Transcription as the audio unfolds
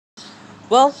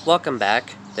Well, welcome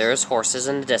back. There's horses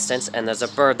in the distance, and there's a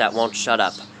bird that won't shut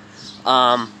up.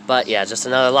 But yeah, just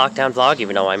another lockdown vlog,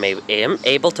 even though am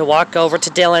able to walk over to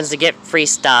Dylan's to get free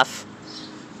stuff.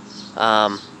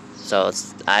 So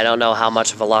I don't know how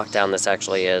much of a lockdown this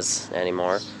actually is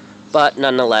anymore. But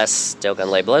nonetheless, still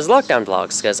gonna label it as lockdown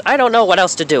vlogs, because I don't know what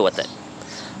else to do with it.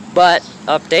 But,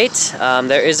 update,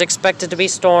 there is expected to be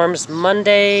storms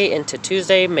Monday into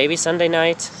Tuesday, maybe Sunday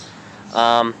night.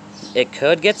 It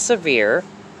could get severe.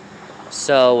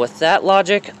 So with that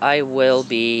logic, I will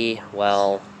be,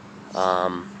 well,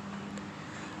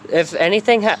 if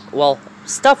anything,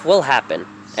 stuff will happen.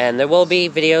 And there will be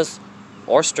videos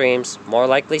or streams, more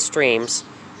likely streams,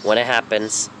 when it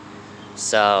happens.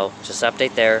 So, just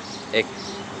update there.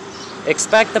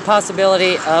 Expect the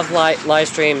possibility of live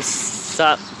streams,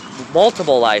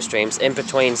 multiple live streams in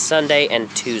between Sunday and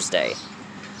Tuesday.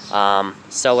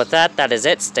 So with that, that is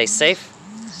it. Stay safe.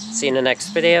 See you in the next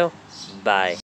video. Bye.